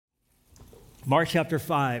Mark chapter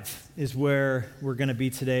 5 is where we're going to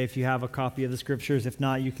be today. If you have a copy of the scriptures, if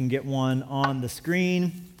not, you can get one on the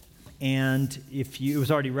screen. And it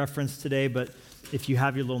was already referenced today, but if you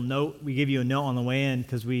have your little note, we give you a note on the way in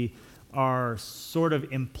because we are sort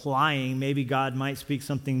of implying maybe God might speak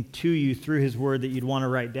something to you through his word that you'd want to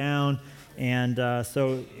write down. And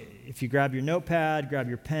so if you grab your notepad, grab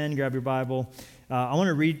your pen, grab your Bible, I want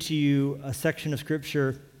to read to you a section of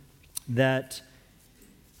scripture that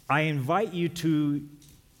I invite you to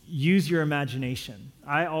use your imagination.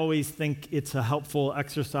 I always think it's a helpful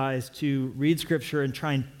exercise to read scripture and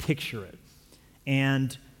try and picture it.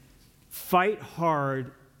 And fight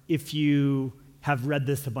hard if you have read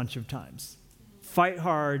this a bunch of times. Fight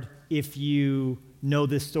hard if you know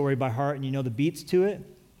this story by heart and you know the beats to it,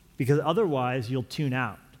 because otherwise you'll tune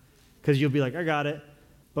out. Because you'll be like, I got it.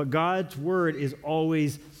 But God's word is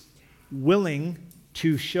always willing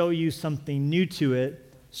to show you something new to it,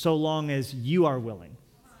 so long as you are willing.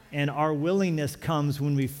 And our willingness comes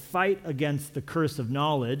when we fight against the curse of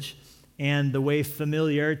knowledge and the way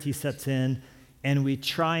familiarity sets in, and we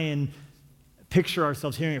try and picture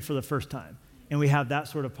ourselves hearing it for the first time. And we have that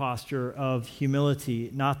sort of posture of humility,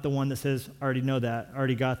 not the one that says, I already know that, I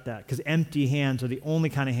already got that. Because empty hands are the only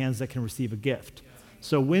kind of hands that can receive a gift.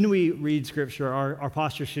 So when we read scripture, our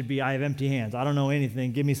posture should be, I have empty hands. I don't know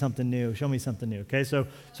anything. Give me something new. Show me something new. Okay, so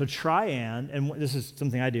try and this is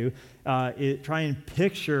something I do, try and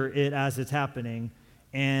picture it as it's happening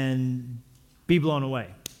and be blown away.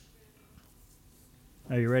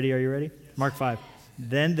 Are you ready? Are you ready? Yes. Mark 5.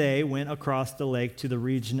 Then they went across the lake to the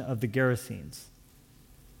region of the Gerasenes.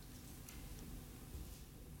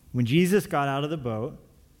 When Jesus got out of the boat,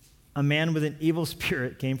 a man with an evil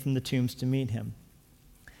spirit came from the tombs to meet him.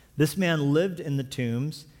 This man lived in the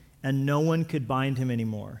tombs, and no one could bind him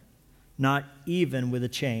anymore, not even with a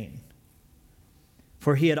chain.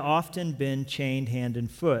 For he had often been chained hand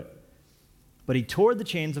and foot, but he tore the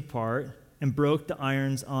chains apart and broke the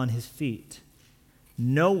irons on his feet.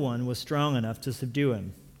 No one was strong enough to subdue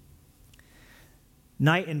him.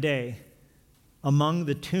 Night and day, among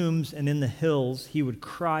the tombs and in the hills, he would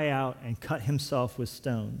cry out and cut himself with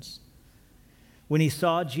stones. When he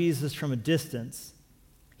saw Jesus from a distance,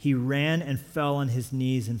 he ran and fell on his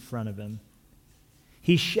knees in front of him.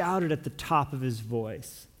 He shouted at the top of his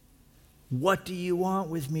voice, "What do you want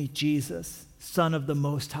with me, Jesus, Son of the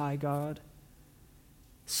Most High God?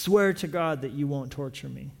 Swear to God that you won't torture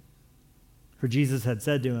me." For Jesus had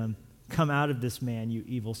said to him, "Come out of this man, you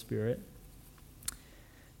evil spirit."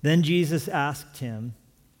 Then Jesus asked him,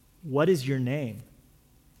 "What is your name?"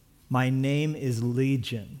 "My name is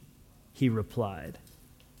Legion," he replied,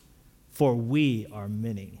 "for we are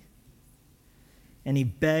many." And he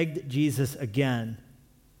begged Jesus again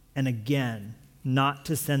and again not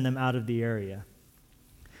to send them out of the area.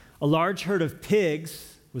 A large herd of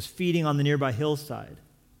pigs was feeding on the nearby hillside.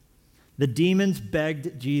 The demons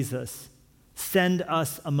begged Jesus, "Send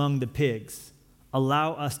us among the pigs.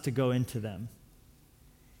 Allow us to go into them."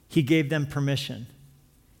 He gave them permission,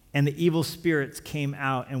 and the evil spirits came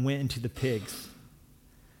out and went into the pigs.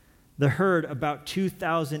 The herd, about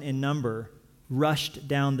 2,000 in number, rushed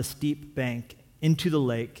down the steep bank into the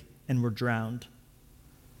lake and were drowned.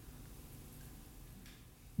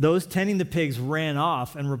 Those tending the pigs ran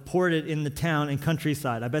off and reported in the town and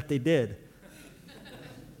countryside. I bet they did.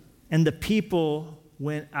 And the people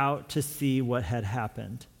went out to see what had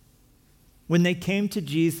happened. When they came to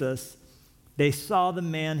Jesus, they saw the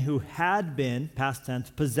man who had been, past tense,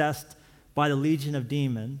 possessed by the legion of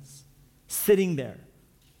demons, sitting there,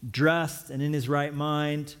 dressed and in his right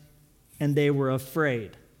mind, and they were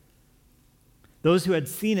afraid. Those who had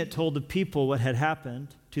seen it told the people what had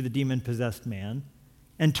happened to the demon-possessed man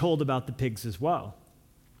and told about the pigs as well.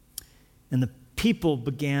 And the people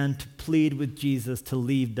began to plead with Jesus to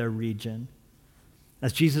leave their region.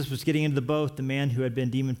 As Jesus was getting into the boat, the man who had been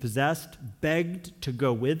demon-possessed begged to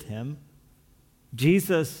go with him.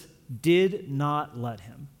 Jesus did not let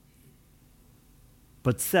him,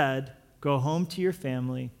 but said, "Go home to your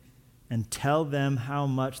family and tell them how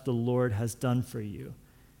much the Lord has done for you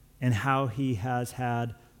and how he has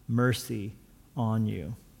had mercy on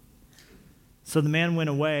you." So the man went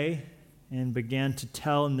away and began to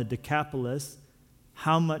tell in the Decapolis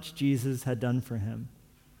how much Jesus had done for him.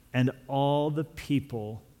 And all the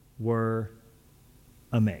people were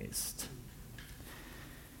amazed.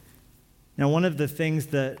 Now, one of the things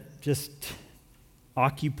that just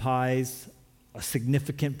occupies a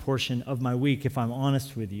significant portion of my week, if I'm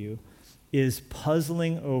honest with you, is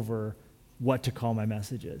puzzling over what to call my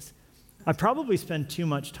messages. I probably spend too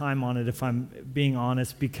much time on it, if I'm being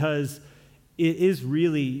honest, because it is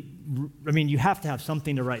really, I mean, you have to have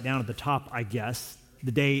something to write down at the top, I guess,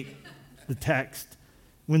 the date, the text.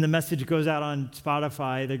 When the message goes out on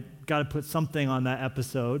Spotify, they've got to put something on that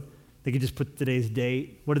episode. They could just put today's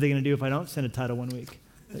date. What are they going to do if I don't send a title one week?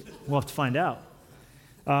 We'll have to find out.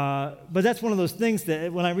 But that's one of those things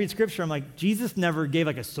that when I read Scripture, I'm like, Jesus never gave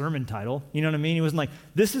like a sermon title. You know what I mean? He wasn't like,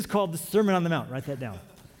 this is called the Sermon on the Mount. Write that down.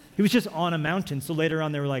 He was just on a mountain. So later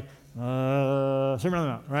on, they were like, Sermon on the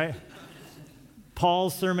Mount, right?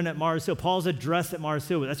 Paul's sermon at Mars Hill, Paul's address at Mars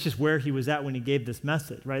Hill, that's just where he was at when he gave this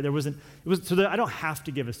message, right? I don't have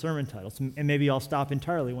to give a sermon title, and maybe I'll stop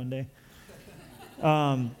entirely one day.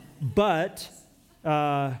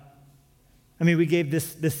 We gave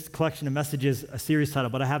this collection of messages a series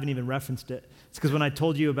title, but I haven't even referenced it. It's because when I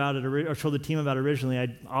told you about it, or told the team about it originally,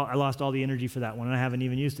 I lost all the energy for that one, and I haven't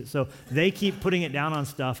even used it. So they keep putting it down on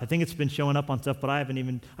stuff. I think it's been showing up on stuff, but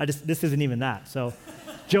this isn't even that. So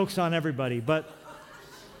joke's on everybody. But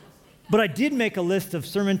I did make a list of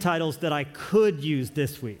sermon titles that I could use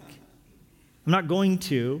this week. I'm not going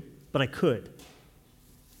to, but I could.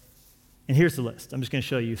 And here's the list. I'm just going to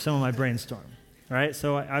show you some of my brainstorm. All right,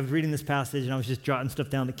 so I was reading this passage, and I was just jotting stuff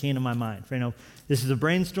down that came to my mind. This is a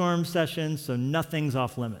brainstorm session, so nothing's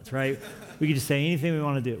off limits, right? We can just say anything we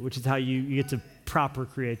want to do, which is how you get to proper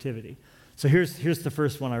creativity. So here's the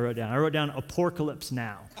first one I wrote down. I wrote down Apocalypse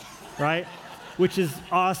Now, right? Which is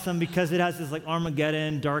awesome because it has this like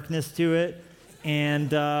Armageddon darkness to it,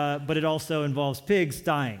 but it also involves pigs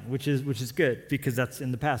dying, which is good because that's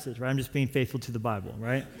in the passage, right? I'm just being faithful to the Bible,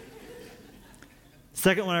 right?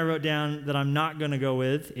 Second one I wrote down that I'm not going to go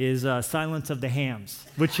with is Silence of the Hams,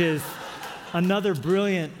 which is another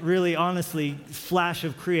brilliant, really honestly, flash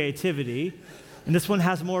of creativity. And this one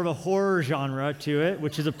has more of a horror genre to it,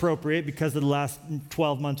 which is appropriate because of the last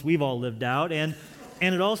 12 months we've all lived out. And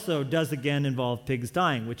it also does, again, involve pigs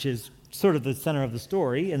dying, which is sort of the center of the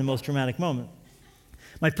story and the most dramatic moment.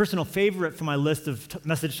 My personal favorite from my list of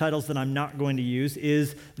message titles that I'm not going to use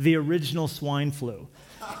is The Original Swine Flu.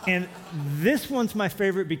 And this one's my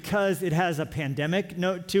favorite because it has a pandemic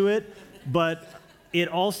note to it, but it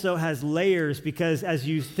also has layers because as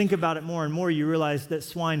you think about it more and more, you realize that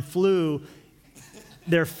swine flu,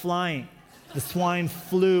 they're flying. The swine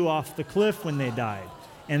flew off the cliff when they died.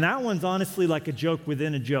 And that one's honestly like a joke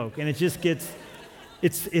within a joke. And it just gets,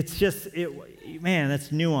 man, that's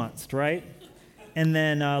nuanced, right? And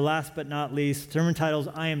then last but not least, sermon titles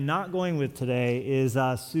I am not going with today is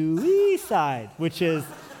Suicide, which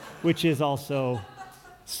is also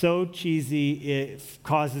so cheesy it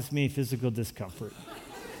causes me physical discomfort.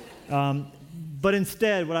 But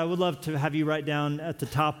instead, what I would love to have you write down at the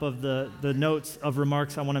top of the notes of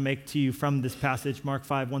remarks I want to make to you from this passage, Mark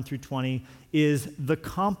 5, 1 through 20, is the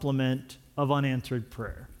complement of unanswered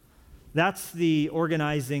prayer. That's the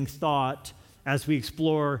organizing thought as we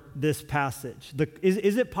explore this passage.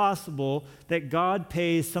 Is it possible that God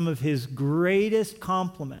pays some of his greatest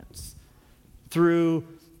compliments through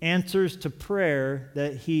answers to prayer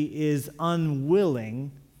that he is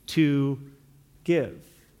unwilling to give?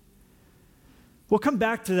 We'll come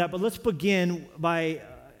back to that, but let's begin by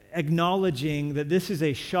acknowledging that this is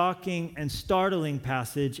a shocking and startling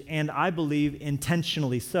passage, and I believe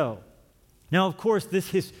intentionally so. Now, of course, this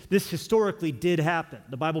historically did happen.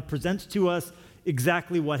 The Bible presents to us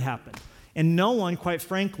exactly what happened. And no one, quite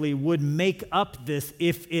frankly, would make up this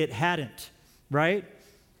if it hadn't, right?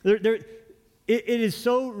 It is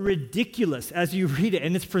so ridiculous as you read it,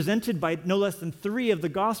 and it's presented by no less than 3 of the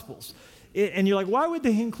Gospels. And you're like, why would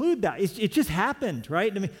they include that? It just happened,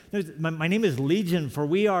 right? I mean, my name is Legion, for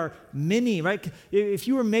we are many, right? If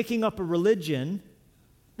you were making up a religion,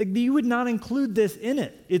 you would not include this in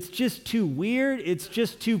it. It's just too weird. It's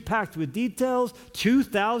just too packed with details.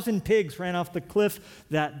 2,000 pigs ran off the cliff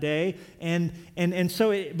that day.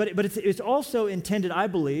 But it's also intended, I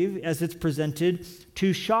believe, as it's presented,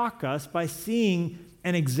 to shock us by seeing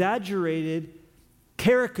an exaggerated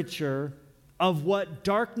caricature of what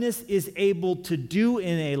darkness is able to do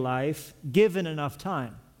in a life given enough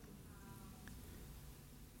time.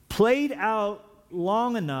 Played out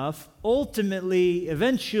long enough, ultimately,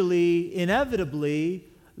 eventually, inevitably,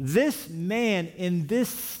 this man in this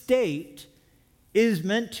state is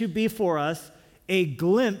meant to be for us a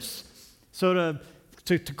glimpse, sort of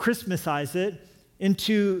to Christmasize it,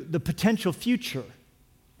 into the potential future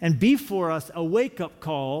and be for us a wake-up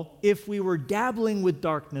call if we were dabbling with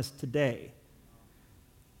darkness today.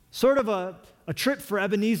 Sort of a trip for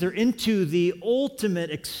Ebenezer into the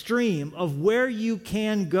ultimate extreme of where you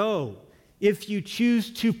can go if you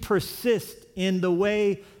choose to persist in the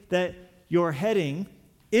way that you're heading,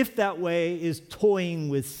 if that way is toying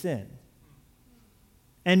with sin.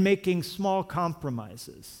 and making small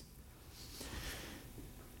compromises.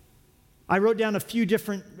 I wrote down a few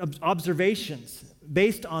different observations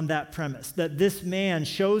based on that premise, that this man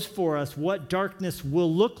shows for us what darkness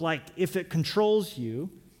will look like if it controls you.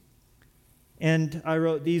 And I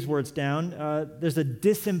wrote these words down. There's a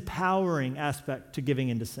disempowering aspect to giving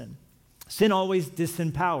into sin. Sin always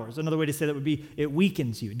disempowers. Another way to say that would be it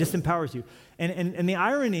weakens you, disempowers you. And the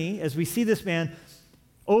irony, as we see this man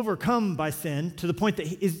overcome by sin to the point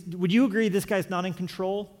that would you agree this guy's not in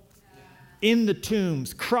control? In the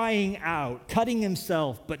tombs, crying out, cutting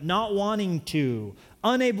himself, but not wanting to,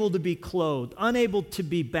 unable to be clothed, unable to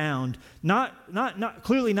be bound,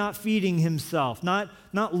 clearly not feeding himself, not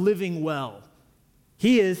living well.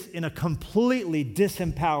 He is in a completely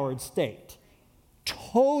disempowered state,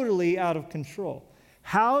 totally out of control.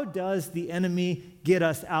 How does the enemy get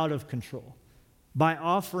us out of control? By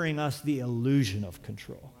offering us the illusion of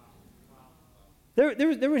control. There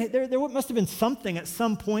must have been something at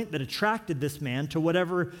some point that attracted this man to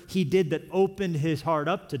whatever he did that opened his heart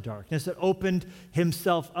up to darkness, that opened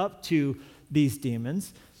himself up to these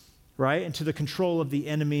demons, right? And to the control of the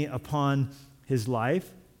enemy upon his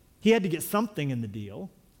life. He had to get something in the deal.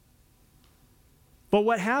 But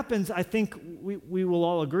what happens, I think we will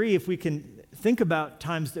all agree, if we can think about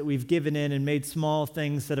times that we've given in and made small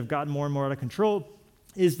things that have gotten more and more out of control,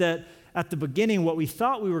 is that at the beginning, what we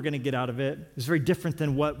thought we were going to get out of it is very different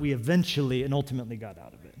than what we eventually and ultimately got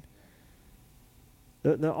out of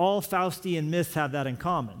it. All Faustian myths have that in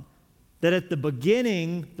common. That at the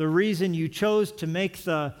beginning, the reason you chose to make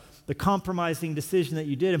the compromising decision that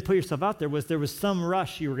you did and put yourself out there was some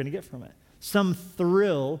rush you were going to get from it, some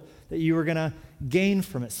thrill that you were going to gain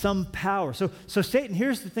from it, some power. So Satan,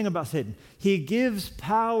 here's the thing about Satan. He gives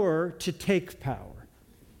power to take power.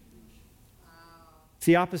 It's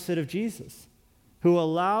the opposite of Jesus, who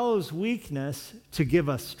allows weakness to give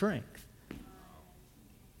us strength.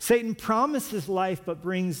 Satan promises life but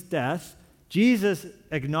brings death. Jesus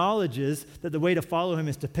acknowledges that the way to follow him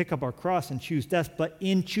is to pick up our cross and choose death, but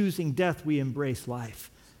in choosing death, we embrace life.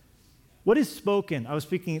 What is spoken? I was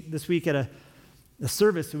speaking this week at a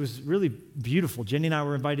service. It was really beautiful. Jenny and I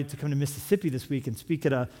were invited to come to Mississippi this week and speak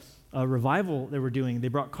at a revival they were doing. They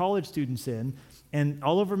brought college students in. And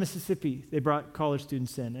all over Mississippi, they brought college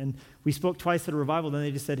students in. And we spoke twice at a revival. Then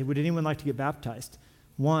they just said, would anyone like to get baptized?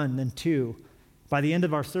 One, then two. By the end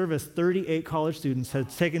of our service, 38 college students had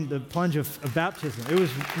taken the plunge of baptism. It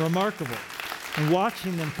was remarkable. And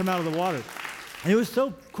watching them come out of the water. And it was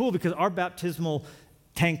so cool because our baptismal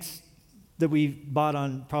tanks that we bought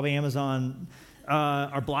on probably Amazon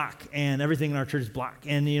are black, and everything in our church is black.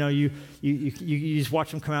 And you just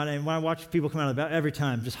watch them come out, and when I watch people come out of the bath every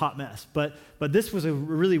time, just hot mess. But this was a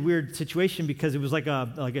really weird situation because it was like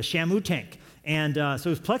a Shamu tank, and so it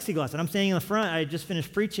was plexiglass. And I'm standing in the front. I had just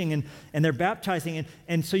finished preaching, and they're baptizing,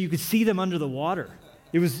 and so you could see them under the water.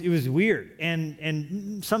 It was weird, and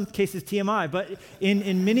in some cases TMI, but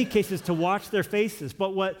in many cases to watch their faces.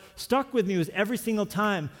 But what stuck with me was every single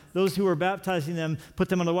time those who were baptizing them put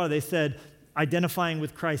them under the water, they said, identifying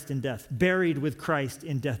with Christ in death, buried with Christ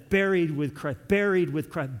in death, buried with Christ, buried with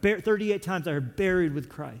Christ. 38 times I heard buried with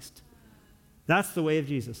Christ. That's the way of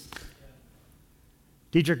Jesus.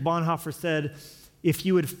 Dietrich Bonhoeffer said, if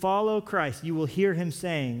you would follow Christ, you will hear him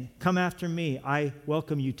saying, come after me, I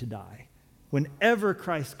welcome you to die. Whenever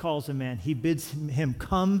Christ calls a man, he bids him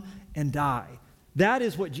come and die. That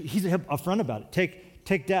is what he's upfront about it.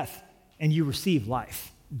 Take death and you receive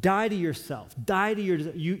life. Die to yourself. Die to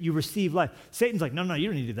you receive life. Satan's like, no, you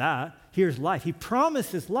don't need to do that. Here's life. He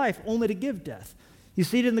promises life only to give death. You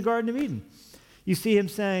see it in the Garden of Eden. You see him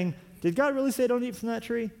saying, did God really say don't eat from that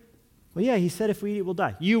tree? Well, yeah, he said if we eat, we'll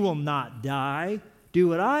die. You will not die. Do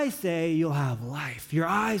what I say, you'll have life. Your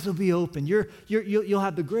eyes will be open. You'll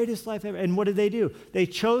have the greatest life ever. And what did they do? They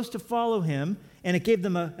chose to follow him, and it gave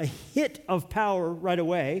them a hit of power right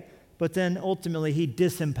away, but then ultimately he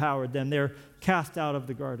disempowered them. They're cast out of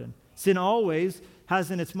the garden. Sin always has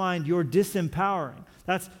in its mind you're disempowering.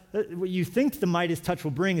 That's what you think the Midas touch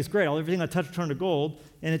will bring is great. Everything I touch will turn to gold,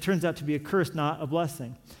 and it turns out to be a curse, not a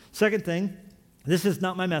blessing. Second thing, this is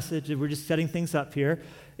not my message, we're just setting things up here,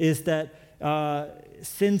 is that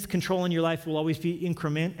sin's control in your life will always be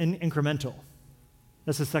incremental.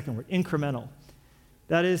 That's the second word, incremental.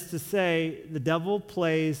 That is to say, the devil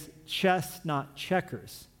plays chess, not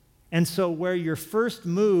checkers. And so where your first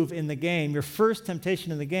move in the game, your first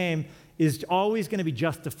temptation in the game is always going to be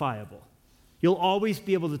justifiable. You'll always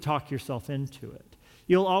be able to talk yourself into it.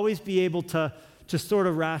 You'll always be able to sort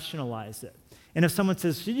of rationalize it. And if someone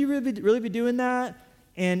says, should you really be doing that?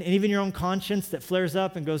 and even your own conscience that flares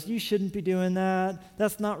up and goes, you shouldn't be doing that.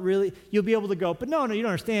 That's not really, you'll be able to go, but no, you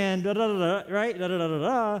don't understand, right?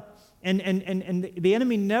 And the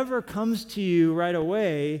enemy never comes to you right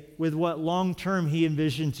away with what long-term he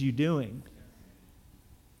envisions you doing.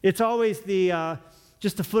 It's always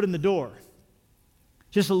just a foot in the door,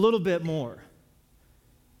 just a little bit more.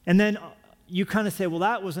 And then you kind of say, well,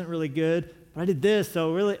 that wasn't really good, but I did this,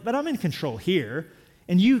 so really, but I'm in control here.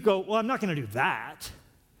 And you go, well, I'm not going to do that.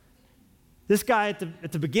 This guy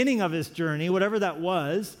at the beginning of his journey, whatever that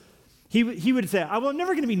was, he would say, I'm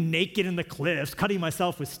never going to be naked in the cliffs, cutting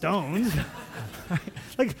myself with stones.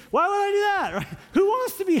 Like, why would I do that? Right? Who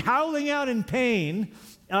wants to be howling out in pain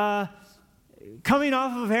coming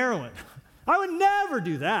off of heroin? I would never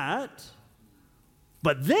do that.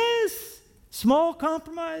 But this small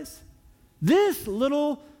compromise, this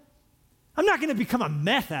little, I'm not going to become a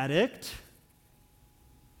meth addict.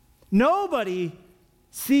 Nobody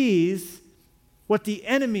sees what the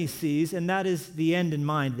enemy sees, and that is the end in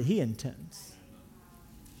mind that he intends.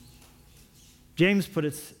 James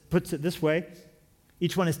puts it this way: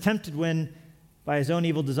 each one is tempted when by his own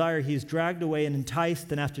evil desire he is dragged away and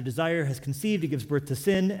enticed, and after desire has conceived, it gives birth to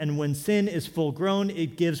sin, and when sin is full grown,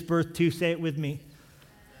 it gives birth to, say it with me.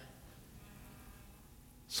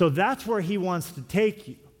 So that's where he wants to take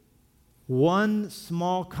you. One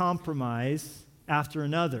small compromise after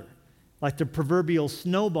another. Like the proverbial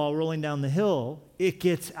snowball rolling down the hill, it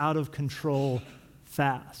gets out of control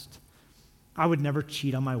fast. I would never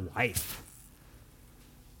cheat on my wife.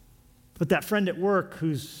 But that friend at work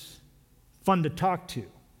who's fun to talk to,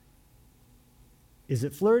 is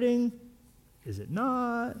it flirting? Is it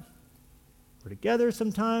not? We're together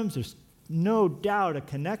sometimes. There's no doubt a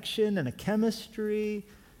connection and a chemistry.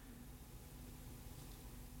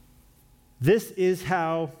 This is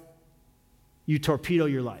how you torpedo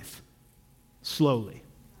your life. Slowly.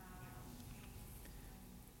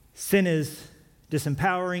 Sin is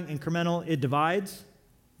disempowering, incremental, it divides.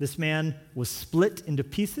 This man was split into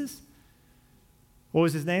pieces. What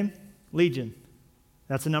was his name? Legion.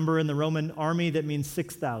 That's a number in the Roman army that means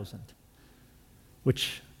 6,000,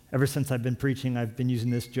 which ever since I've been preaching, I've been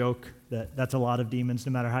using this joke that that's a lot of demons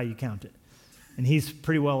no matter how you count it. And he's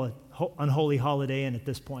pretty well an unholy Holiday Inn at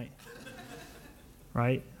this point.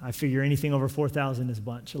 Right? I figure anything over 4,000 is a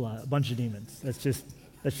bunch of demons. That's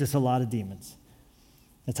just a lot of demons.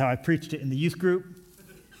 That's how I preached it in the youth group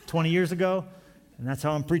 20 years ago, and that's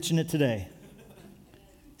how I'm preaching it today.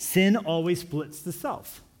 Sin always splits the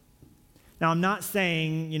self. Now, I'm not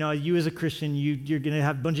saying, you as a Christian, you're going to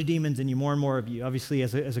have a bunch of demons in you, more and more of you. Obviously,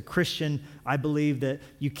 as a Christian, I believe that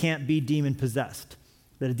you can't be demon-possessed,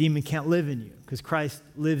 that a demon can't live in you, because Christ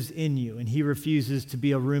lives in you, and he refuses to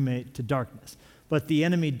be a roommate to darkness. But the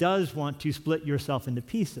enemy does want to split yourself into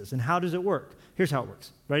pieces. And how does it work? Here's how it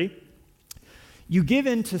works. Ready? You give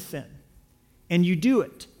in to sin, and you do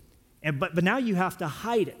it. But now you have to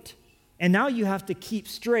hide it. And now you have to keep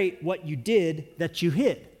straight what you did that you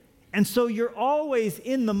hid. And so you're always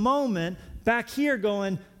in the moment back here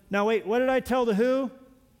going, now wait, what did I tell the who?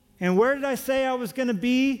 And where did I say I was going to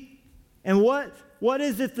be? And what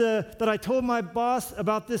is it that I told my boss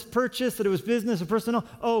about this purchase, that it was business or personal?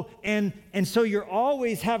 Oh, and so you're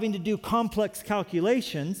always having to do complex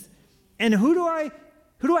calculations. And who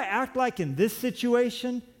do I act like in this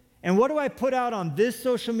situation? And what do I put out on this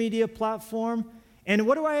social media platform? And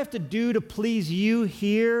what do I have to do to please you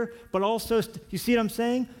here? But also, you see what I'm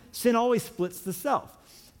saying? Sin always splits the self.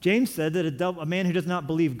 James said that a man who does not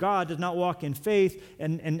believe God does not walk in faith,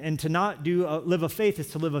 and to not live of faith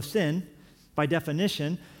is to live of sin. By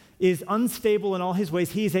definition, is unstable in all his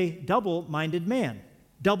ways. He's a double-minded man.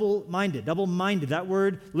 Double-minded. That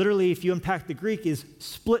word, literally, if you unpack the Greek, is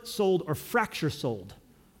split-souled or fracture-souled.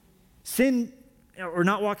 Sin, or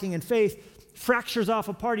not walking in faith, fractures off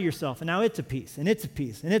a part of yourself, and now it's a piece, and it's a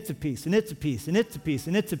piece, and it's a piece, and it's a piece, and it's a piece,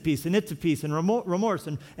 and it's a piece, and it's a piece, and remorse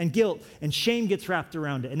and guilt and shame gets wrapped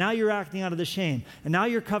around it. And now you're acting out of the shame, and now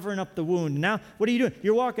you're covering up the wound. And now, what are you doing?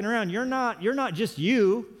 You're walking around. You're not just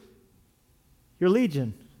you. You're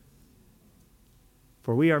legion,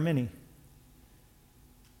 for we are many.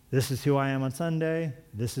 This is who I am on Sunday.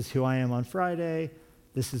 This is who I am on Friday.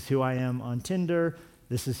 This is who I am on Tinder.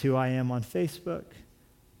 This is who I am on Facebook.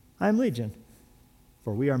 I am legion,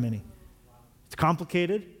 for we are many. It's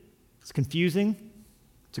complicated. It's confusing.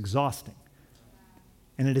 It's exhausting.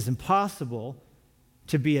 And it is impossible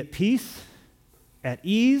to be at peace, at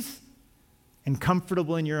ease, and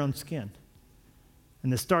comfortable in your own skin.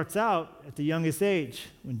 And this starts out at the youngest age,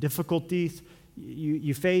 when difficulties,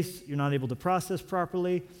 you face, you're not able to process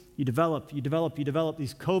properly. You develop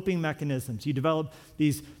these coping mechanisms. You develop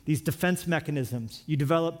these defense mechanisms. You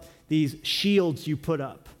develop these shields you put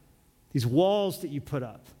up, these walls that you put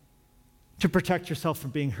up to protect yourself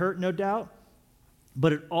from being hurt, no doubt.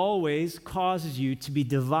 But it always causes you to be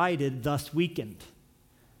divided, thus weakened.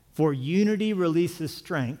 For unity releases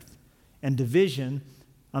strength, and division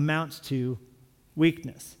amounts to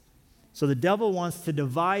weakness. So the devil wants to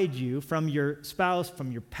divide you from your spouse,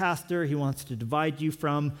 from your pastor. He wants to divide you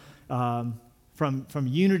from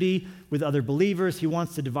unity with other believers. He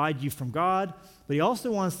wants to divide you from God, but he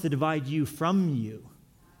also wants to divide you from you,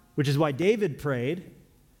 which is why David prayed,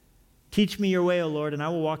 teach me your way, O Lord, and I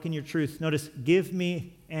will walk in your truth. Notice, give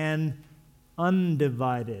me an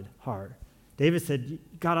undivided heart. David said,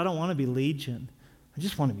 God, I don't want to be Legion. I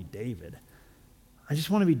just want to be David. I just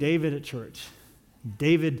want to be David at church.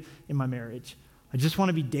 David in my marriage. I just want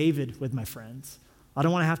to be David with my friends. I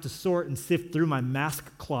don't want to have to sort and sift through my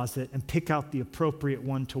mask closet and pick out the appropriate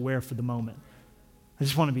one to wear for the moment. I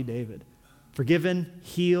just want to be David. Forgiven,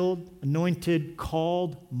 healed, anointed,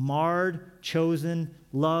 called, marred, chosen,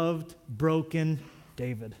 loved, broken,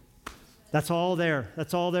 David. That's all there.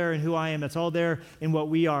 That's all there in who I am. That's all there in what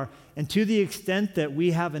we are. And to the extent that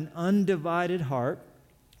we have an undivided heart,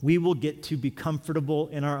 we will get to be comfortable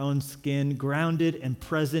in our own skin, grounded and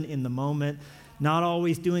present in the moment, not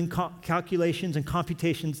always doing calculations and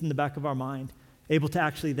computations in the back of our mind, able to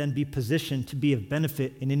actually then be positioned to be of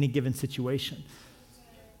benefit in any given situation.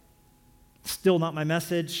 Still not my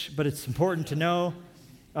message, but it's important to know,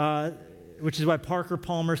 which is why Parker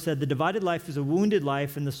Palmer said, the divided life is a wounded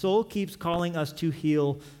life, and the soul keeps calling us to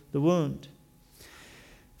heal the wound.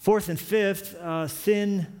 Fourth and fifth,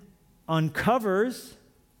 sin uncovers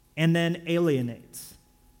and then alienates.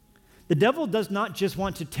 The devil does not just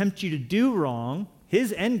want to tempt you to do wrong.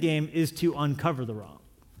 His end game is to uncover the wrong.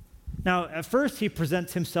 Now, at first, he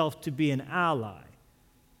presents himself to be an ally.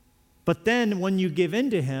 But then when you give in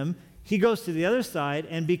to him, he goes to the other side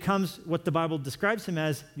and becomes what the Bible describes him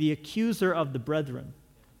as the accuser of the brethren.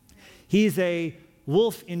 He's a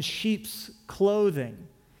wolf in sheep's clothing.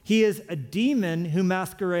 He is a demon who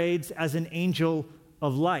masquerades as an angel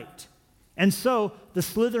of light. And so the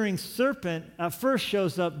slithering serpent at first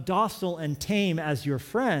shows up docile and tame as your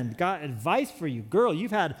friend. Got advice for you. Girl,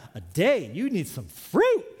 you've had a day. You need some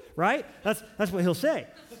fruit, right? That's what he'll say.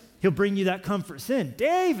 He'll bring you that comfort sin.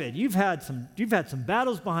 David, you've had some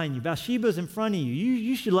battles behind you. Bathsheba's in front of you.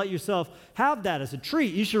 You should let yourself have that as a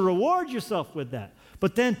treat. You should reward yourself with that.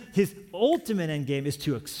 But then his ultimate end game is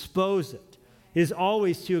to expose it. Is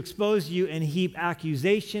always to expose you and heap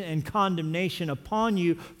accusation and condemnation upon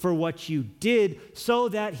you for what you did so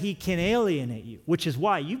that he can alienate you, which is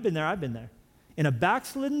why you've been there, I've been there. In a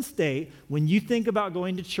backslidden state, when you think about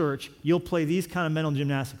going to church, you'll play these kind of mental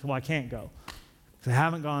gymnastics. Well, I can't go because I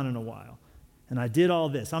haven't gone in a while. And I did all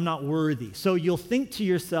this. I'm not worthy. So you'll think to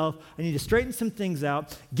yourself, I need to straighten some things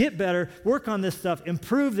out, get better, work on this stuff,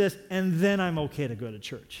 improve this, and then I'm okay to go to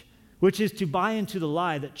church. Which is to buy into the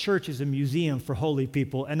lie that church is a museum for holy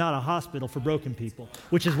people and not a hospital for broken people,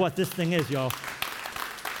 which is what this thing is, y'all.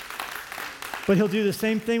 But he'll do the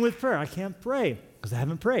same thing with prayer. I can't pray because I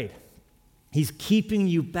haven't prayed. He's keeping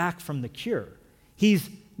you back from the cure. He's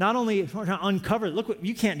not only trying to uncover, look,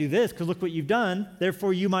 you can't do this because look what you've done,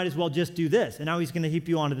 therefore you might as well just do this. And now he's going to heap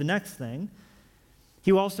you onto the next thing.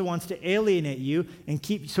 He also wants to alienate you and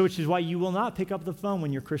so which is why you will not pick up the phone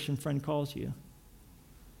when your Christian friend calls you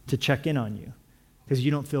to check in on you because you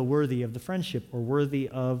don't feel worthy of the friendship or worthy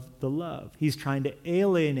of the love. He's trying to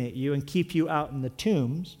alienate you and keep you out in the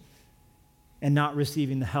tombs and not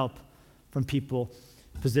receiving the help from people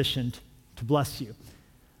positioned to bless you.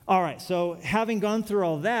 All right, so having gone through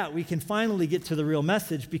all that, we can finally get to the real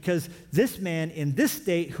message because this man in this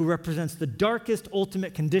state who represents the darkest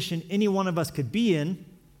ultimate condition any one of us could be in,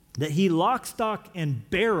 that he lock, stock, and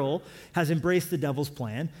barrel has embraced the devil's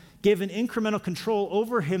plan, given incremental control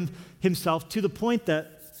over himself to the point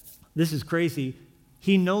that, this is crazy,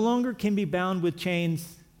 he no longer can be bound with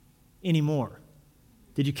chains anymore.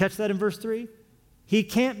 Did you catch that in verse 3? He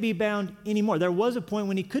can't be bound anymore. There was a point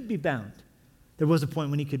when he could be bound. There was a point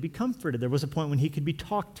when he could be comforted. There was a point when he could be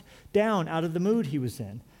talked down out of the mood he was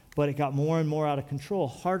in. But it got more and more out of control,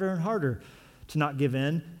 harder and harder to not give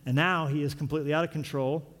in. And now he is completely out of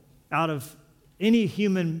control, out of any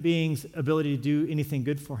human being's ability to do anything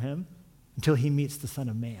good for him until he meets the Son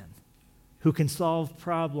of Man, who can solve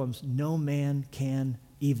problems no man can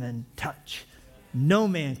even touch. No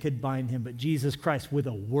man could bind him, but Jesus Christ with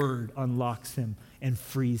a word unlocks him and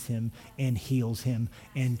frees him and heals him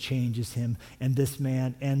and changes him. And this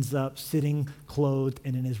man ends up sitting clothed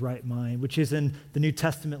and in his right mind, which is in the New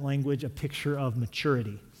Testament language a picture of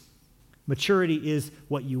maturity. Maturity is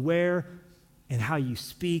what you wear and how you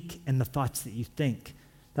speak and the thoughts that you think.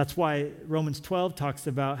 That's why Romans 12 talks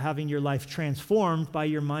about having your life transformed by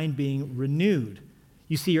your mind being renewed.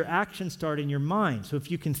 You see, your actions start in your mind. So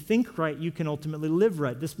if you can think right, you can ultimately live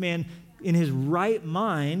right. This man, in his right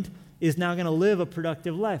mind, is now going to live a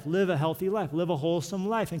productive life, live a healthy life, live a wholesome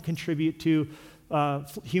life, and contribute to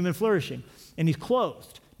human flourishing. And he's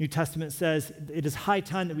clothed. New Testament says it is high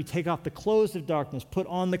time that we take off the clothes of darkness, put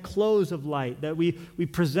on the clothes of light, that we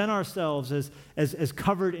present ourselves as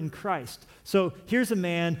covered in Christ. So here's a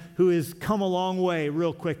man who has come a long way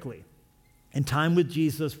real quickly. And time with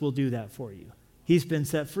Jesus will do that for you. He's been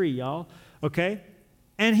set free, y'all, okay?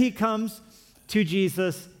 And he comes to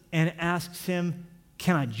Jesus and asks him,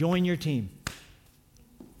 can I join your team?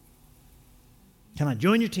 Can I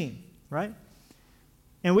join your team, right?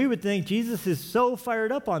 And we would think Jesus is so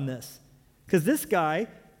fired up on this because this guy,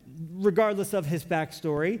 regardless of his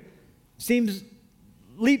backstory, seems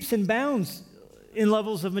leaps and bounds in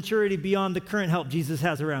levels of maturity beyond the current help Jesus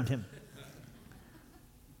has around him.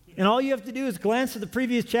 And all you have to do is glance at the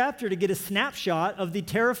previous chapter to get a snapshot of the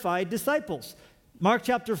terrified disciples. Mark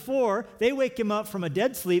chapter 4, they wake him up from a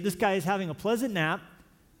dead sleep. This guy is having a pleasant nap.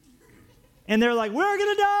 And they're like, we're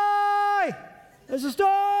going to die. There's a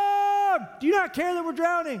storm. Do you not care that we're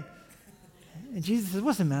drowning? And Jesus says,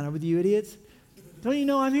 what's the matter with you idiots? Don't you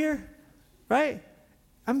know I'm here? Right?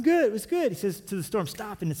 I'm good. It was good. He says to the storm,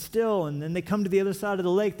 stop, and it's still. And then they come to the other side of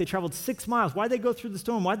the lake. They traveled 6 miles. Why'd they go through the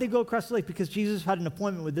storm? Why'd they go across the lake? Because Jesus had an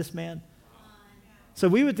appointment with this man. So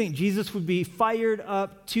we would think Jesus would be fired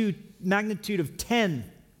up to magnitude of 10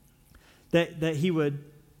 that he would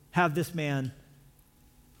have this man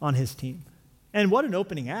on his team. And what an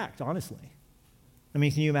opening act, honestly. I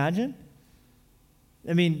mean, can you imagine?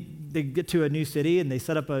 I mean, they get to a new city and they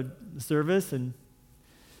set up a service and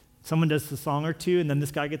someone does a song or two, and then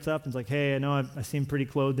this guy gets up and is like, hey, I know I seem pretty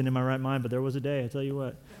clothed and in my right mind, but there was a day, I tell you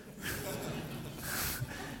what.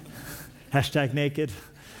 Hashtag naked,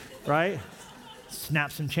 right?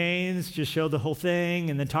 Snap some chains, just show the whole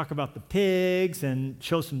thing, and then talk about the pigs and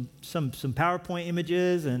show some PowerPoint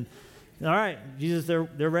images, and all right, Jesus,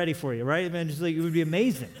 they're ready for you, right? Man, just like, it would be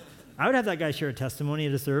amazing. I would have that guy share a testimony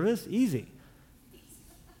at a service, easy.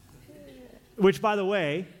 Which, by the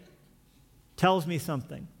way, tells me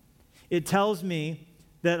something. It tells me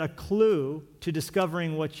that a clue to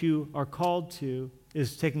discovering what you are called to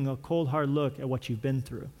is taking a cold, hard look at what you've been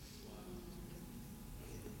through.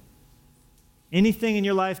 Anything in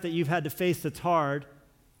your life that you've had to face that's hard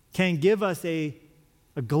can give us a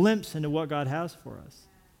glimpse into what God has for us.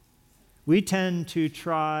 We tend to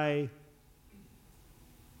try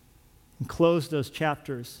and close those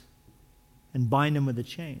chapters and bind them with a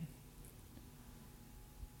chain.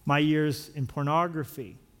 My years in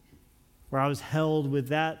pornography, where I was held with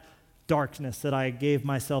that darkness that I gave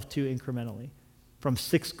myself to incrementally from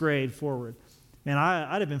 6th grade forward. Man,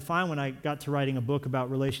 I'd have been fine when I got to writing a book about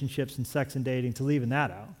relationships and sex and dating to leaving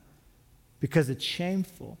that out because it's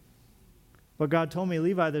shameful. But God told me,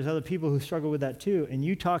 Levi, there's other people who struggle with that too, and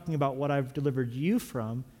you talking about what I've delivered you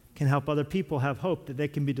from can help other people have hope that they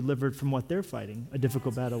can be delivered from what they're fighting a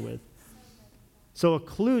difficult battle with. So a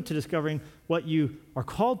clue to discovering what you are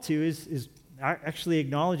called to is actually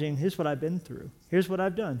acknowledging, here's what I've been through. Here's what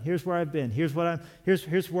I've done. Here's where I've been. Here's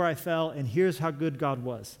where I fell, and here's how good God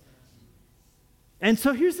was. And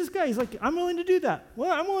so here's this guy. He's like, I'm willing to do that.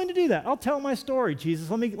 Well, I'm willing to do that. I'll tell my story,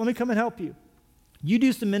 Jesus. Let me come and help you. You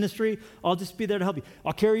do some ministry. I'll just be there to help you.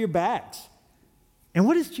 I'll carry your bags. And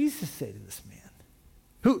what does Jesus say to this man?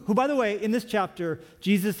 Who, by the way, in this chapter,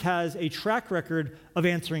 Jesus has a track record of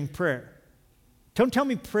answering prayer. Don't tell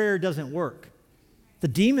me prayer doesn't work. The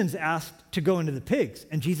demons asked to go into the pigs,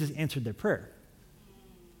 and Jesus answered their prayer.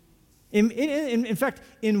 In fact,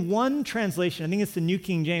 in one translation, I think it's the New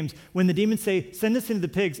King James, when the demons say, send us into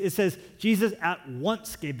the pigs, it says Jesus at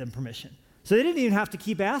once gave them permission. So they didn't even have to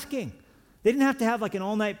keep asking. They didn't have to have like an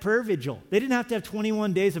all-night prayer vigil. They didn't have to have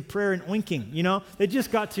 21 days of prayer and oinking, you know? They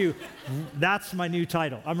just got to, that's my new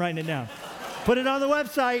title. I'm writing it down. Put it on the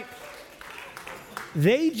website.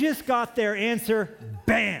 They just got their answer,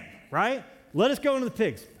 bam, right? Let us go into the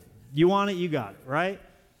pigs. You want it, you got it, right?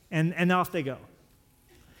 And off they go.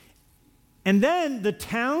 And then the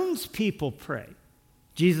townspeople pray,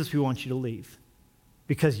 Jesus, we want you to leave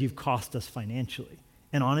because you've cost us financially.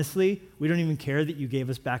 And honestly, we don't even care that you gave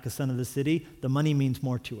us back a son of the city. The money means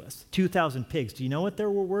more to us. 2,000 pigs. Do you know what they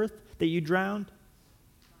were worth that you drowned?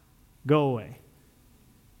 Go away.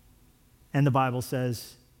 And the Bible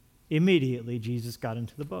says, immediately Jesus got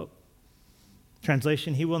into the boat.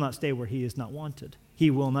 Translation, he will not stay where he is not wanted. He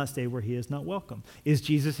will not stay where he is not welcome. Is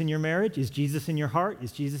Jesus in your marriage? Is Jesus in your heart?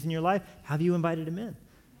 Is Jesus in your life? Have you invited him in?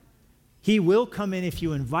 He will come in if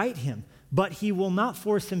you invite him, but he will not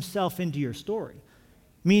force himself into your story,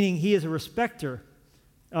 meaning he is a respecter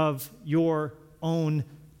of your own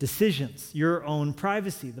decisions, your own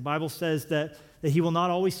privacy. The Bible says that he will not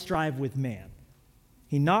always strive with man.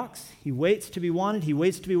 He knocks, he waits to be wanted, he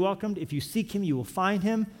waits to be welcomed. If you seek him, you will find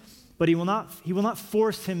him, but he will not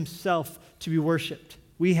force himself to be worshiped.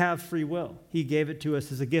 We have free will. He gave it to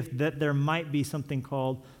us as a gift that there might be something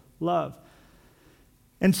called love.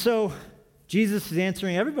 And so Jesus is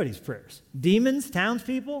answering everybody's prayers, demons,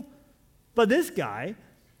 townspeople, but this guy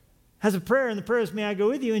has a prayer, and the prayer is, may I go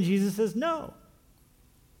with you? And Jesus says, no.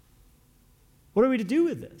 What are we to do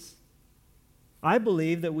with this? I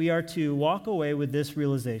believe that we are to walk away with this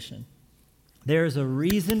realization. There is a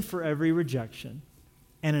reason for every rejection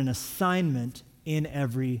and an assignment in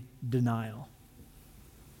every denial.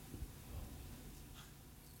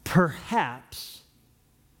 Perhaps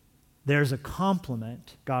there's a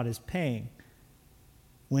compliment God is paying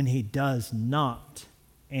when he does not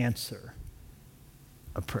answer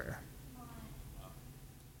a prayer.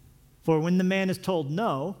 For when the man is told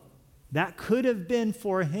no, that could have been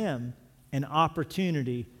for him an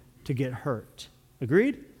opportunity to get hurt.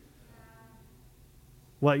 Agreed?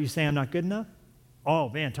 What, you say I'm not good enough? Oh,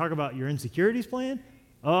 man, talk about your insecurities playing?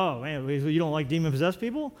 Oh, man, you don't like demon-possessed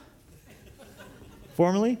people?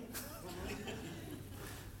 Formerly?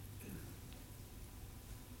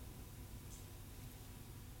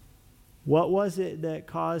 What was it that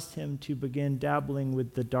caused him to begin dabbling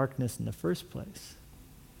with the darkness in the first place?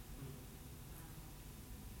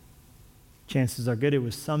 Chances are good it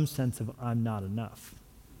was some sense of I'm not enough.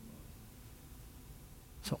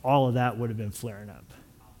 So all of that would have been flaring up.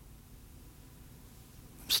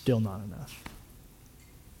 I'm still not enough.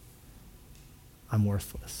 I'm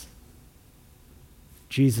worthless.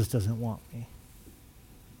 Jesus doesn't want me.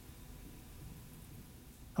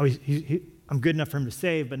 Oh, I'm good enough for him to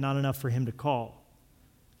save, but not enough for him to call.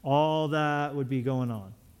 All that would be going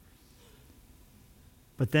on.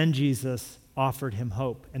 But then Jesus offered him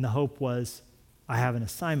hope, and the hope was, I have an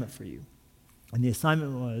assignment for you. And the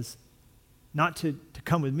assignment was not to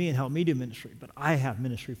come with me and help me do ministry, but I have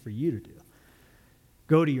ministry for you to do.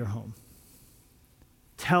 Go to your home.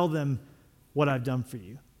 Tell them what I've done for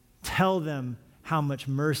you. Tell them how much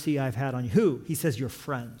mercy I've had on you. Who? He says your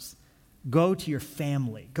friends. Go to your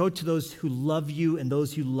family. Go to those who love you and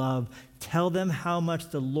those you love. Tell them how much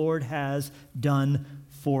the Lord has done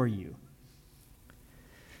for you.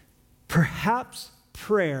 Perhaps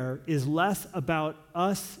prayer is less about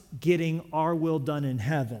us getting our will done in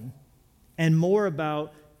heaven and more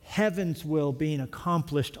about heaven's will being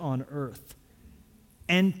accomplished on earth.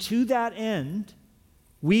 And to that end,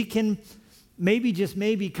 we can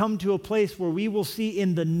maybe come to a place where we will see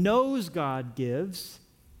in the no's God gives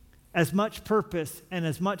as much purpose and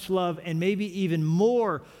as much love and maybe even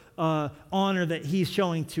more honor that he's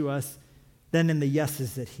showing to us than in the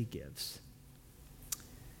yeses that he gives.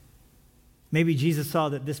 Maybe Jesus saw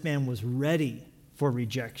that this man was ready for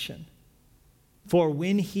rejection. For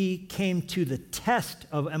when he came to the test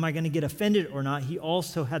of, am I going to get offended or not, he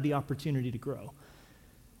also had the opportunity to grow.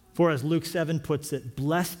 For as Luke 7 puts it,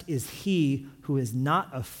 blessed is he who is not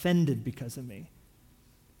offended because of me.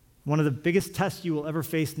 One of the biggest tests you will ever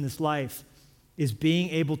face in this life is being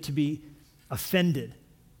able to be offended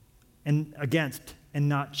and against and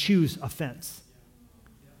not choose offense.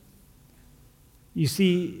 You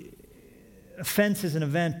see, offense is an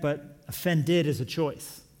event, but offended is a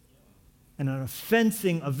choice. And an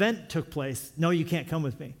offensing event took place. No, you can't come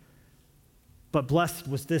with me. But blessed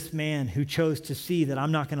was this man who chose to see that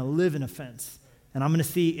I'm not going to live in offense. And I'm going to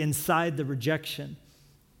see inside the rejection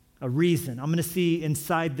a reason. I'm going to see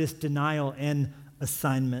inside this denial an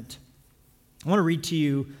assignment. I want to read to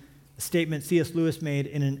you a statement C.S. Lewis made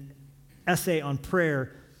in an essay on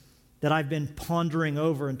prayer that I've been pondering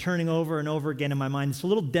over and turning over and over again in my mind. It's a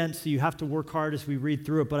little dense, so you have to work hard as we read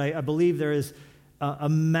through it, but I believe there is a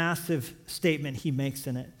massive statement he makes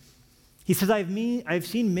in it. He says, I've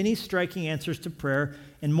seen many striking answers to prayer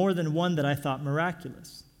and more than one that I thought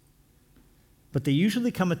miraculous. But they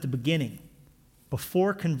usually come at the beginning,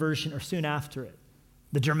 before conversion or soon after it.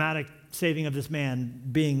 The dramatic saving of this man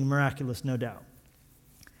being miraculous, no doubt.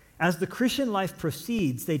 As the Christian life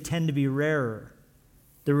proceeds, they tend to be rarer.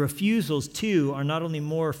 The refusals, too, are not only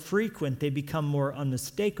more frequent, they become more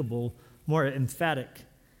unmistakable, more emphatic.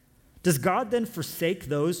 Does God then forsake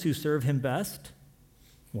those who serve him best?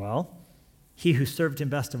 Well, he who served him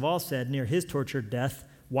best of all said, near his tortured death,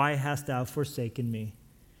 why hast thou forsaken me?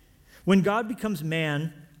 When God becomes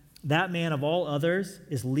man, that man of all others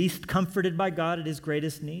is least comforted by God at his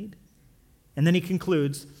greatest need. And then he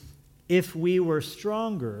concludes, if we were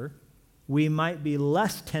stronger, we might be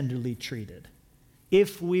less tenderly treated.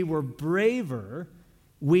 If we were braver,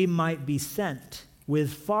 we might be sent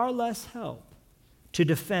with far less help to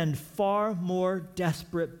defend far more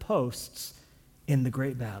desperate posts in the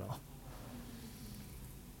great battle.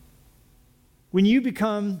 When you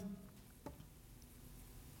become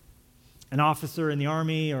an officer in the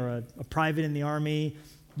Army or a private in the Army,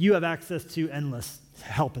 you have access to endless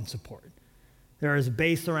help and support. There is a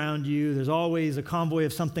base around you. There's always a convoy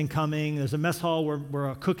of something coming. There's a mess hall where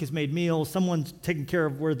a cook has made meals. Someone's taking care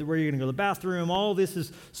of where you're going to go to the bathroom. All this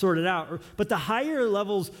is sorted out. But the higher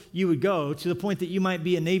levels you would go, to the point that you might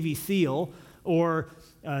be a Navy SEAL or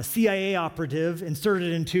a CIA operative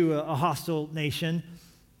inserted into a hostile nation,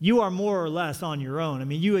 you are more or less on your own. I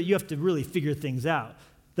mean, you have to really figure things out.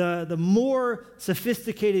 The more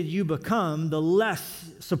sophisticated you become, the less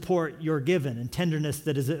support you're given and tenderness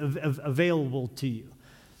that is available to you.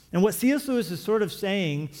 And what C.S. Lewis is sort of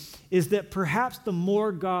saying is that perhaps the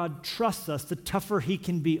more God trusts us, the tougher he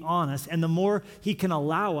can be on us, and the more he can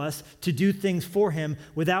allow us to do things for him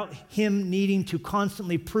without him needing to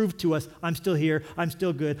constantly prove to us, I'm still here, I'm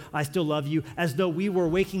still good, I still love you, as though we were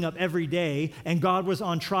waking up every day and God was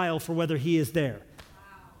on trial for whether he is there.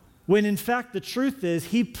 When in fact the truth is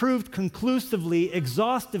he proved conclusively,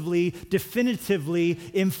 exhaustively, definitively,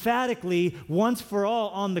 emphatically, once for all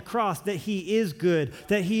on the cross that he is good,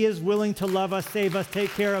 that he is willing to love us, save us,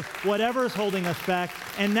 take care of whatever is holding us back.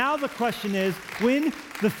 And now the question is, when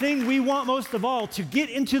the thing we want most of all, to get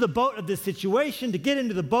into the boat of this situation, to get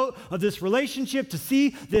into the boat of this relationship, to see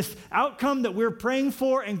this outcome that we're praying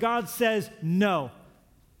for, and God says no.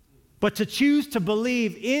 But to choose to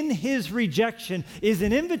believe in his rejection is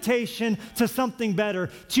an invitation to something better,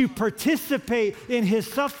 to participate in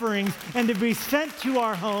his sufferings and to be sent to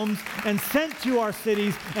our homes and sent to our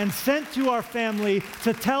cities and sent to our family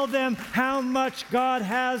to tell them how much God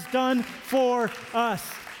has done for us.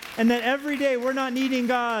 And that every day we're not needing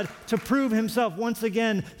God to prove himself. Once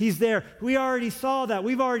again, he's there. We already saw that.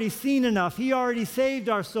 We've already seen enough. He already saved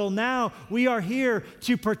our soul. Now we are here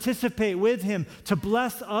to participate with him, to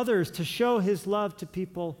bless others, to show his love to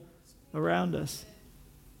people around us.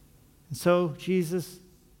 And so Jesus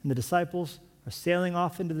and the disciples are sailing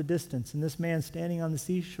off into the distance, and this man standing on the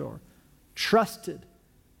seashore, trusted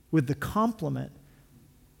with the compliment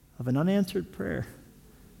of an unanswered prayer.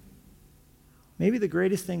 Maybe the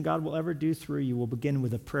greatest thing God will ever do through you will begin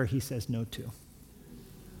with a prayer he says no to. And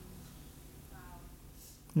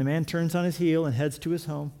the man turns on his heel and heads to his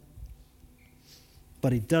home.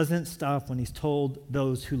 But he doesn't stop when he's told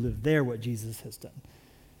those who live there what Jesus has done.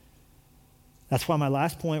 That's why my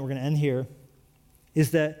last point, we're going to end here, is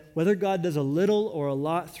that whether God does a little or a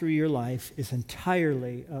lot through your life is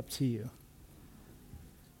entirely up to you.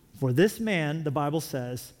 For this man, the Bible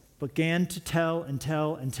says, began to tell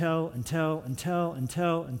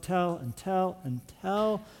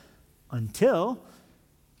until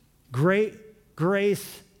great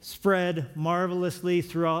grace spread marvelously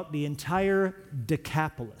throughout the entire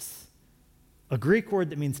Decapolis, a Greek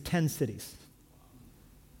word that means 10 cities.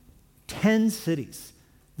 10 cities.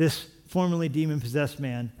 This formerly demon-possessed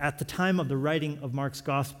man, at the time of the writing of Mark's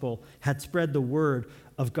gospel, had spread the word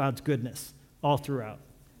of God's goodness all throughout.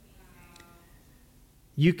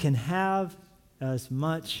 You can have as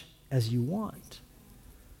much as you want.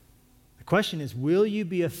 The question is, will you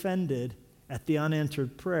be offended at the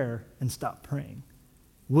unanswered prayer and stop praying?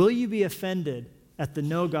 Will you be offended at the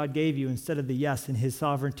no God gave you instead of the yes in his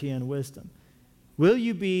sovereignty and wisdom? Will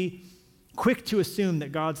you be quick to assume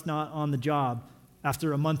that God's not on the job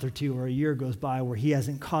after a month or two or a year goes by where he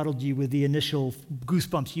hasn't coddled you with the initial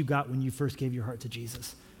goosebumps you got when you first gave your heart to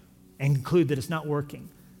Jesus and conclude that it's not working?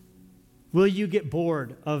 Will you get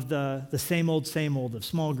bored of the same old of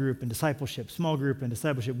small group and discipleship?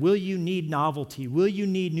 Will you need novelty? Will you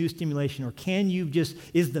need new stimulation? Or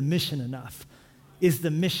is the mission enough? Is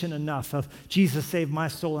the mission enough of Jesus saved my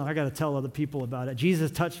soul and I got to tell other people about it?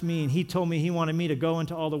 Jesus touched me and he told me he wanted me to go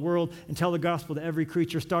into all the world and tell the gospel to every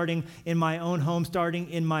creature, starting in my own home, starting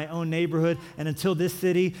in my own neighborhood, and until this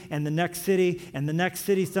city and the next city and the next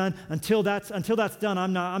city's done. Until that's done,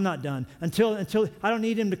 I'm not done. Until I don't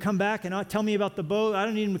need him to come back and tell me about the boat. I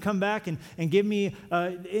don't need him to come back and give me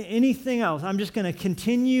anything else. I'm just going to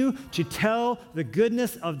continue to tell the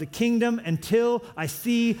goodness of the kingdom until I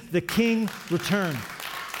see the King return.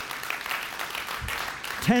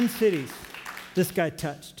 10 cities this guy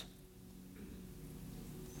touched.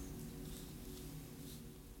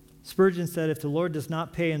 Spurgeon said, if the Lord does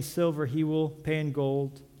not pay in silver, he will pay in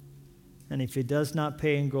gold. And if he does not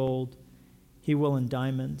pay in gold, he will in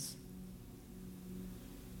diamonds.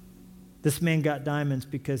 This man got diamonds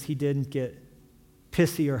because he didn't get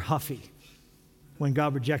pissy or huffy when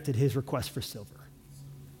God rejected his request for silver.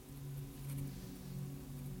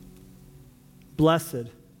 Blessed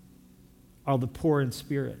are the poor in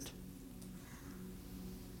spirit.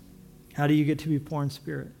 How do you get to be poor in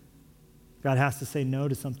spirit? God has to say no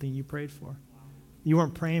to something you prayed for. You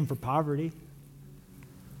weren't praying for poverty.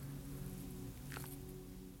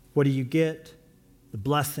 What do you get? The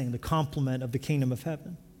blessing, the compliment of the kingdom of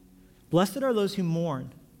heaven. Blessed are those who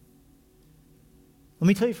mourn. Let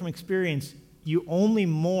me tell you from experience, you only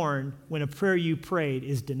mourn when a prayer you prayed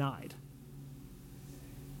is denied.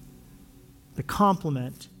 The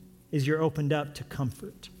compliment is you're opened up to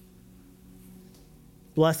comfort.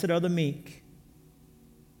 Blessed are the meek,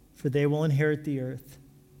 for they will inherit the earth.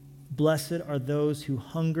 Blessed are those who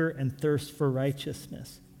hunger and thirst for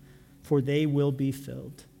righteousness, for they will be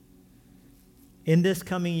filled. In this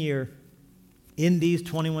coming year, in these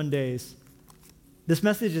 21 days, this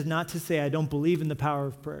message is not to say I don't believe in the power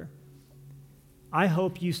of prayer. I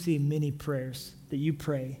hope you see many prayers that you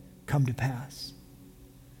pray come to pass.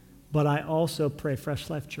 But I also pray,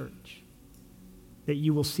 Fresh Life Church, that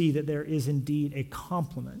you will see that there is indeed a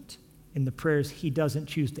compliment in the prayers he doesn't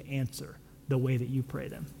choose to answer the way that you pray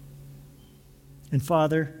them. And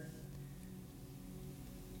Father,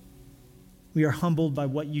 we are humbled by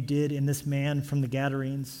what you did in this man from the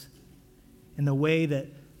Gadarenes, and the way that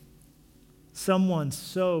someone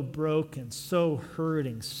so broken, so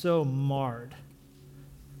hurting, so marred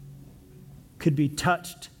could be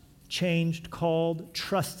touched, changed, called,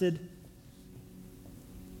 trusted,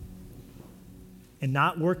 and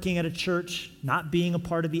not working at a church, not being a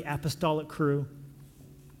part of the apostolic crew,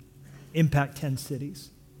 impact 10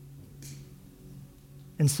 cities.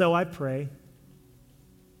 And so I pray,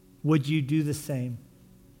 would you do the same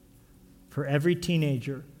for every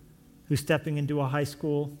teenager who's stepping into a high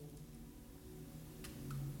school,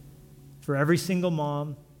 for every single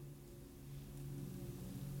mom,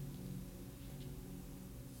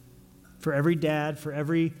 for every dad, for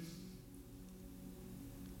every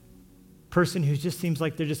person who just seems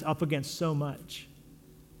like they're just up against so much.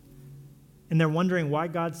 And they're wondering why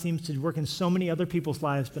God seems to work in so many other people's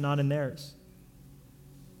lives but not in theirs.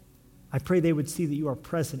 I pray they would see that you are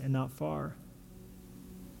present and not far.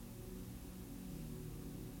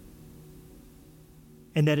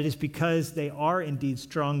 And that it is because they are indeed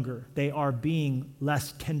stronger, they are being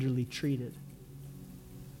less tenderly treated.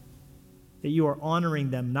 That you are honoring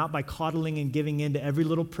them, not by coddling and giving in to every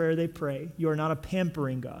little prayer they pray. You are not a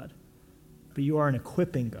pampering God, but you are an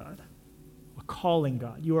equipping God, a calling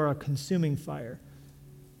God. You are a consuming fire.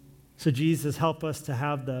 So Jesus, help us to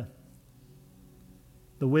have the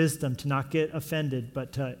wisdom to not get offended,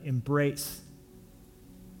 but to embrace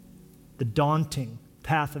the daunting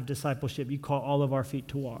path of discipleship you call all of our feet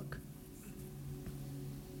to walk.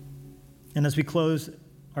 And as we close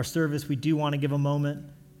our service, we do want to give a moment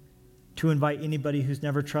to invite anybody who's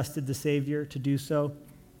never trusted the Savior to do so.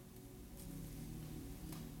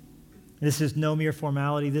 This is no mere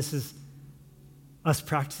formality. This is us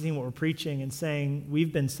practicing what we're preaching and saying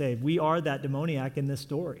we've been saved. We are that demoniac in this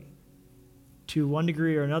story. To one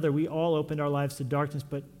degree or another, we all opened our lives to darkness,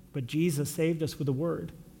 but Jesus saved us with a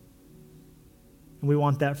word. And we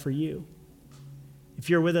want that for you. If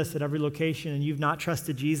you're with us at every location and you've not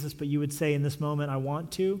trusted Jesus, but you would say in this moment, I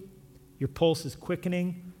want to, your pulse is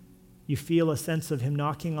quickening, you feel a sense of him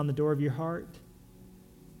knocking on the door of your heart,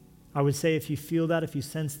 I would say if you feel that, if you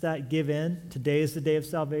sense that, give in. Today is the day of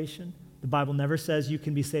salvation. The Bible never says you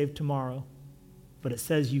can be saved tomorrow, but it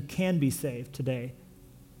says you can be saved today.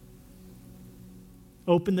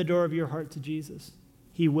 Open the door of your heart to Jesus.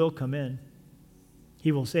 He will come in.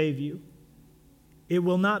 He will save you. It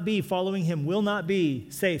will not be, following him will not be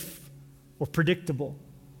safe or predictable,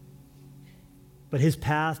 but his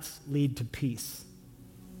paths lead to peace.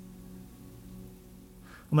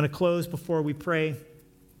 I'm going to close before we pray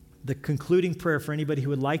the concluding prayer for anybody who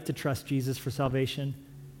would like to trust Jesus for salvation.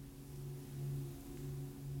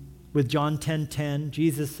 With John 10:10,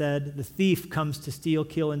 Jesus said, the thief comes to steal,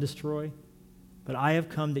 kill, and destroy, but I have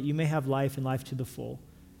come that you may have life and life to the full.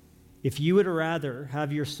 If you would rather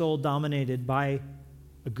have your soul dominated by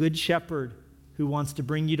a good shepherd who wants to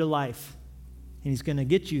bring you to life, and he's going to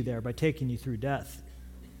get you there by taking you through death,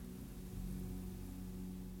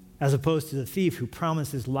 as opposed to the thief who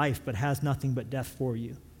promises life but has nothing but death for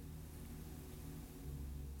you.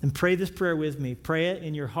 And pray this prayer with me. Pray it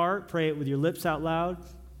in your heart. Pray it with your lips out loud.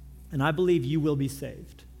 And I believe you will be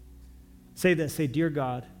saved. Say this. Say, dear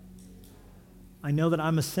God, I know that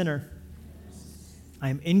I'm a sinner. I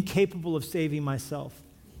am incapable of saving myself.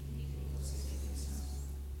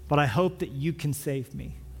 But I hope that you can save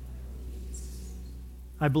me.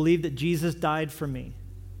 I believe that Jesus died for me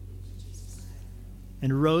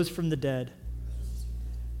and rose from the dead.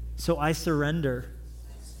 So I surrender.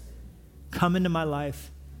 Come into my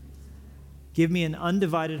life. Give me an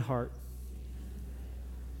undivided heart.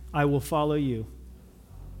 I will follow you,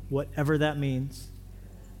 whatever that means.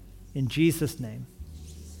 In Jesus' name.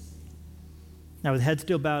 Now, with head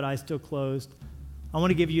still bowed, eyes still closed, I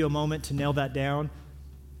want to give you a moment to nail that down.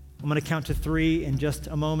 I'm going to count to 3 in just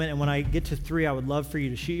a moment, and when I get to 3, I would love for you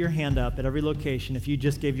to shoot your hand up at every location if you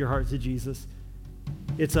just gave your heart to Jesus.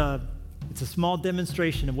 It's a small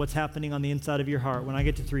demonstration of what's happening on the inside of your heart. When I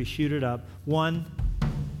get to 3, shoot it up. 1,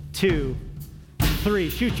 2, 3.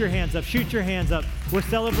 Shoot your hands up. Shoot your hands up. We're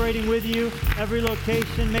celebrating with you. Every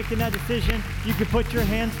location making that decision. You can put your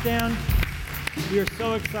hands down. We are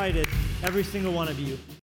so excited, every single one of you.